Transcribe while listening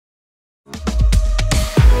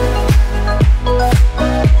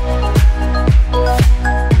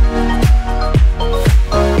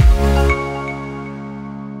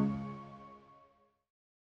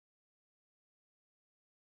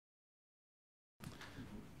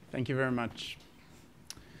Thank you very much.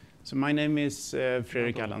 So my name is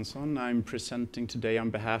Fredrik Erlandsson. I'm presenting today on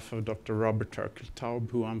behalf of Dr. Robert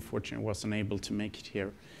Turkeltaub, who unfortunately was unable to make it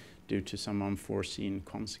here due to some unforeseen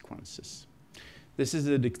consequences. This is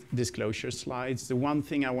the disclosure slides. The one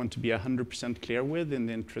thing I want to be 100% clear with in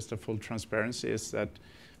the interest of full transparency is that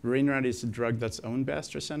verinurad is a drug that's owned by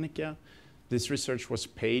AstraZeneca. This research was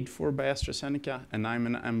paid for by AstraZeneca, and I'm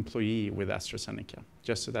an employee with AstraZeneca,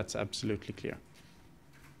 just so that's absolutely clear.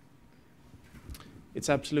 It's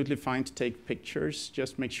absolutely fine to take pictures.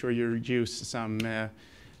 Just make sure you use some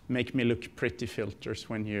make me look pretty filters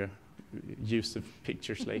when you use the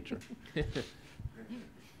pictures later.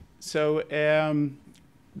 So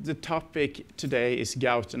the topic today is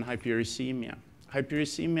gout and hyperuricemia.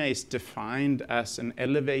 Hyperuricemia is defined as an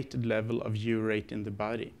elevated level of urate in the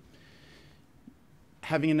body.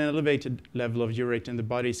 Having an elevated level of urate in the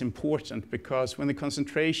body is important because when the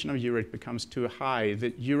concentration of urate becomes too high,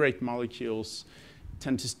 the urate molecules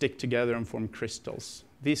tend to stick together and form crystals.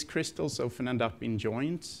 These crystals often end up in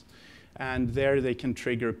joints, and there they can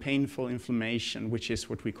trigger painful inflammation, which is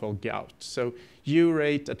what we call gout. So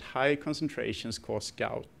urate at high concentrations cause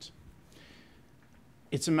gout.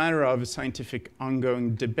 It's a matter of a scientific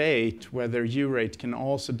ongoing debate whether urate can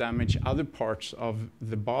also damage other parts of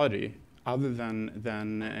the body other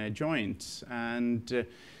than joints. And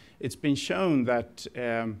it's been shown that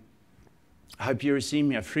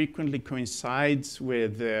hyperuricemia frequently coincides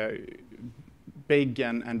with big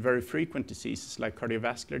and very frequent diseases like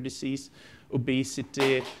cardiovascular disease,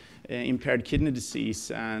 obesity, impaired kidney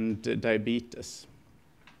disease, and diabetes.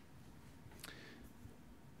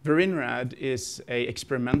 Verinurad is an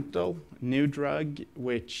experimental new drug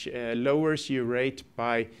which lowers urate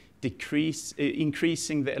by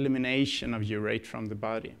increasing the elimination of urate from the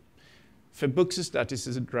body. Febuxostat is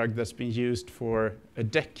a drug that's been used for a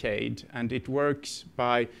decade, and it works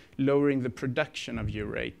by lowering the production of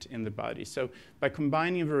urate in the body. So by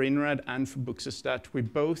combining verinurad and febuxostat, we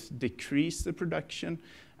both decrease the production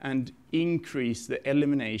and increase the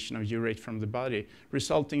elimination of urate from the body,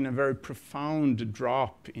 resulting in a very profound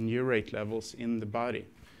drop in urate levels in the body.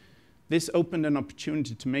 This opened an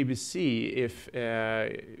opportunity to maybe see if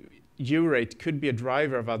urate could be a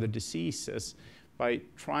driver of other diseases by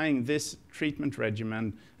trying this treatment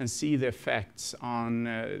regimen and see the effects on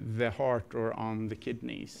the heart or on the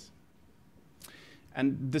kidneys.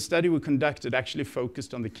 And the study we conducted actually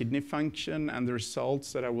focused on the kidney function, and the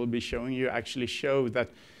results that I will be showing you actually show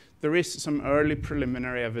that there is some early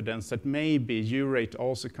preliminary evidence that maybe urate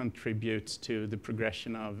also contributes to the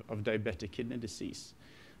progression of diabetic kidney disease.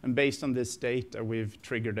 And based on this data, we've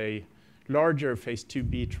triggered a larger phase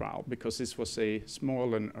 2B trial because this was a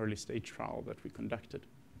small and early stage trial that we conducted.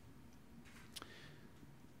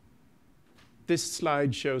 This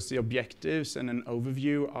slide shows the objectives and an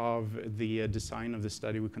overview of the design of the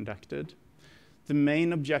study we conducted. The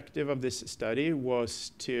main objective of this study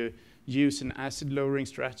was to use an acid lowering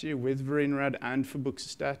strategy with verinurad and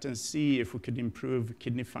febuxostat and see if we could improve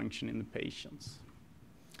kidney function in the patients.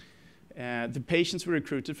 The patients we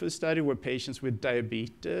recruited for the study were patients with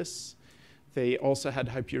diabetes. They also had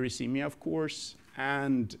hyperuricemia, of course,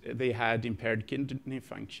 and they had impaired kidney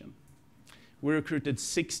function. We recruited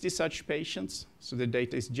 60 such patients, so the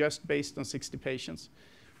data is just based on 60 patients.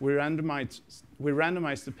 We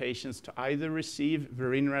randomized the patients to either receive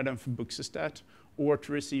verinurad and febuxostat or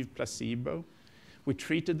to receive placebo. We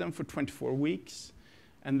treated them for 24 weeks,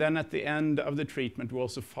 and then at the end of the treatment, we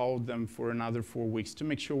also followed them for another 4 weeks to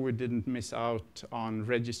make sure we didn't miss out on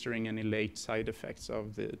registering any late side effects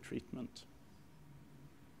of the treatment.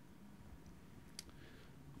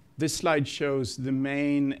 This slide shows the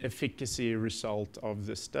main efficacy result of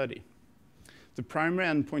the study. The primary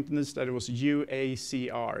endpoint in the study was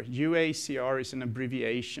UACR. UACR is an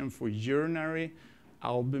abbreviation for urinary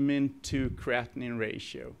albumin to creatinine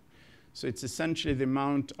ratio. So it's essentially the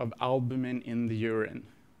amount of albumin in the urine.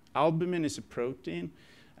 Albumin is a protein,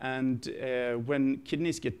 and when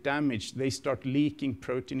kidneys get damaged, they start leaking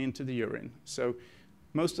protein into the urine. So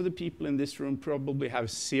most of the people in this room probably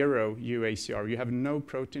have 0 UACR. You have no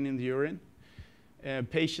protein in the urine.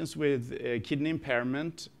 Patients with kidney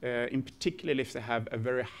impairment, in particular if they have a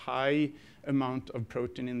very high amount of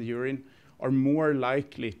protein in the urine, are more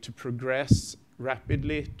likely to progress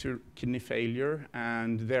rapidly to kidney failure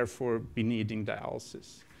and therefore be needing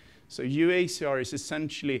dialysis. So UACR is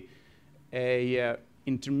essentially an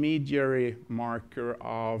intermediary marker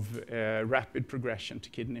of rapid progression to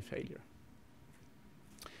kidney failure.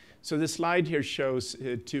 So the slide here shows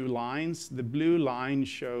 2 lines. The blue line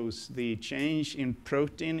shows the change in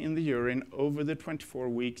protein in the urine over the 24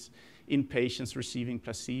 weeks in patients receiving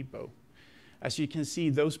placebo. As you can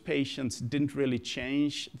see, those patients didn't really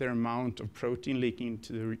change their amount of protein leaking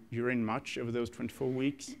into the urine much over those 24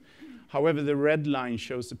 weeks. However, the red line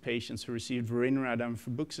shows the patients who received verinurad and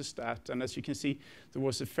febuxostat, and as you can see, there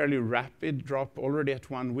was a fairly rapid drop already at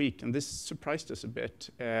 1 week, and this surprised us a bit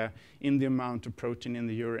in the amount of protein in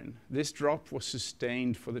the urine. This drop was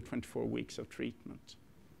sustained for the 24 weeks of treatment.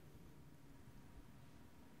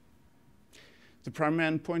 The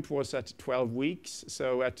primary endpoint was at 12 weeks.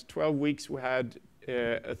 So at 12 weeks, we had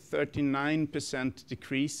a 39%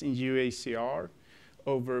 decrease in UACR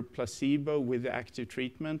over placebo with the active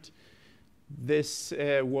treatment. This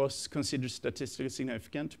was considered statistically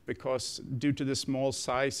significant because due to the small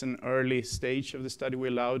size and early stage of the study, we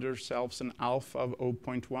allowed ourselves an alpha of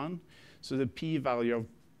 0.1. So the p-value of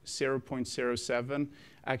 0.07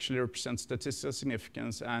 actually represents statistical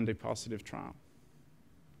significance and a positive trial.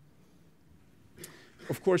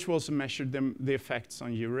 Of course, we also measured the effects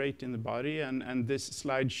on urate in the body, and this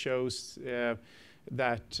slide shows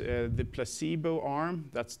that the placebo arm,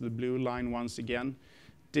 that's the blue line once again,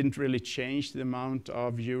 didn't really change the amount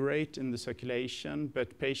of urate in the circulation,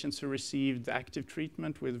 but patients who received active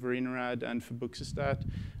treatment with verinurad and febuxostat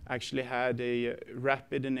actually had a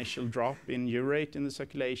rapid initial drop in urate in the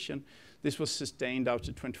circulation. This was sustained out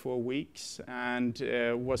to 24 weeks and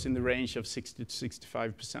was in the range of 60 to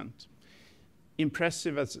 65%.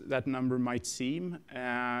 Impressive as that number might seem,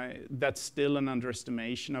 that's still an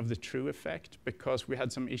underestimation of the true effect because we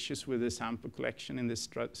had some issues with the sample collection in this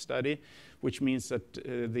study, which means that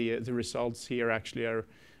the results here actually are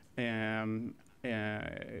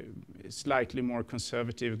slightly more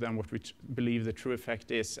conservative than what we believe the true effect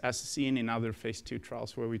is, as seen in other phase 2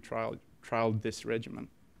 trials where we trialed this regimen.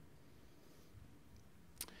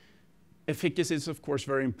 Efficacy is, of course,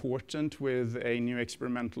 very important with a new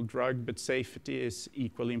experimental drug, but safety is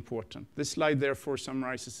equally important. This slide, therefore,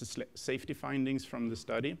 summarizes the safety findings from the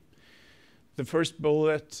study. The first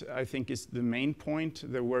bullet, I think, is the main point.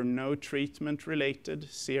 There were no treatment-related,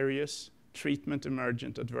 serious,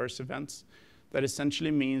 treatment-emergent adverse events. That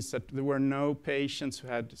essentially means that there were no patients who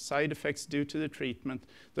had side effects due to the treatment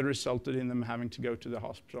that resulted in them having to go to the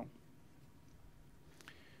hospital.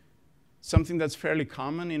 Something that's fairly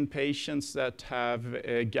common in patients that have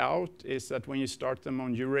gout is that when you start them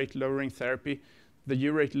on urate-lowering therapy, the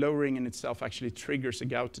urate-lowering in itself actually triggers a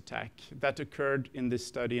gout attack. That occurred in this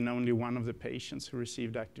study in only one of the patients who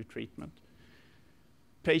received active treatment.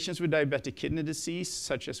 Patients with diabetic kidney disease,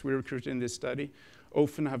 such as we recruited in this study,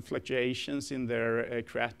 often have fluctuations in their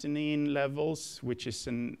creatinine levels, which is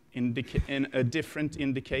a different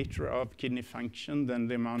indicator of kidney function than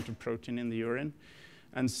the amount of protein in the urine.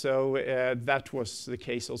 And so that was the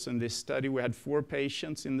case also in this study. We had 4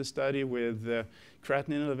 patients in the study with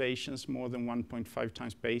creatinine elevations more than 1.5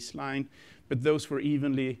 times baseline, but those were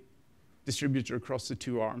evenly distributed across the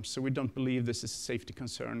 2 arms. So we don't believe this is a safety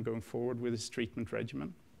concern going forward with this treatment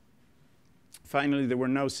regimen. Finally, there were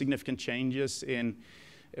no significant changes in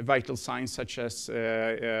vital signs such as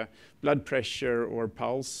blood pressure or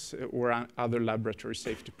pulse or other laboratory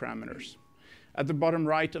safety parameters. At the bottom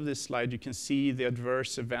right of this slide, you can see the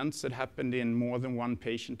adverse events that happened in more than 1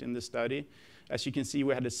 patient in the study. As you can see,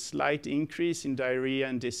 we had a slight increase in diarrhea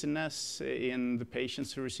and dizziness in the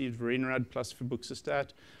patients who received verinurad plus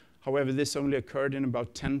febuxostat. However, this only occurred in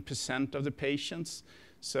about 10% of the patients,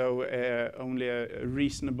 so only a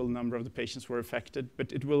reasonable number of the patients were affected.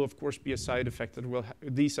 But it will, of course, be a side effect that will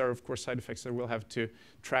these are, of course, side effects that we'll have to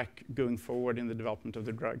track going forward in the development of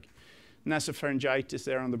the drug. Nasopharyngitis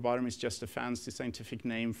there on the bottom is just a fancy scientific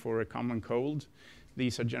name for a common cold.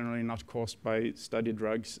 These are generally not caused by study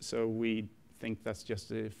drugs, so we think that's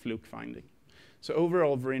just a fluke finding. So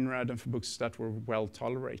overall, verinurad and febuxostat were well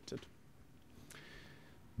tolerated.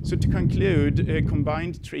 So to conclude, a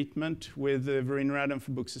combined treatment with verinurad and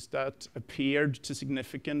febuxostat appeared to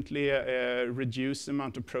significantly reduce the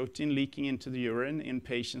amount of protein leaking into the urine in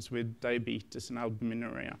patients with diabetes and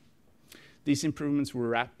albuminuria. These improvements were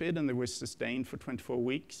rapid and they were sustained for 24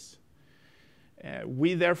 weeks.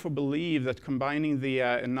 We therefore believe that combining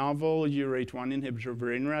the novel urate-1 inhibitor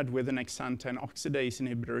verinurad with an xanthine oxidase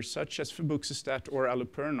inhibitor such as febuxostat or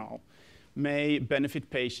allopurinol may benefit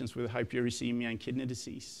patients with hyperuricemia and kidney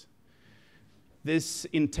disease. This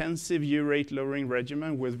intensive urate-lowering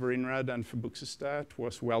regimen with verinurad and febuxostat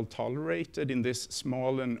was well tolerated in this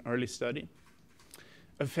small and early study.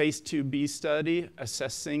 A phase 2b study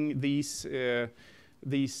assessing these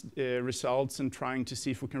results and trying to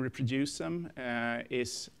see if we can reproduce them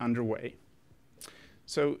is underway.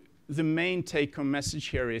 So the main take-home message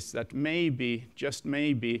here is that maybe, just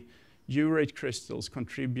maybe, urate crystals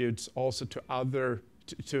contributes also to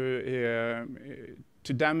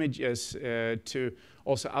to damages to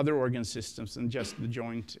also other organ systems than just the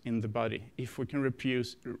joint in the body, if we can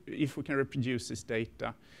reproduce this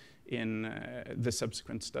data in the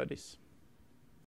subsequent studies.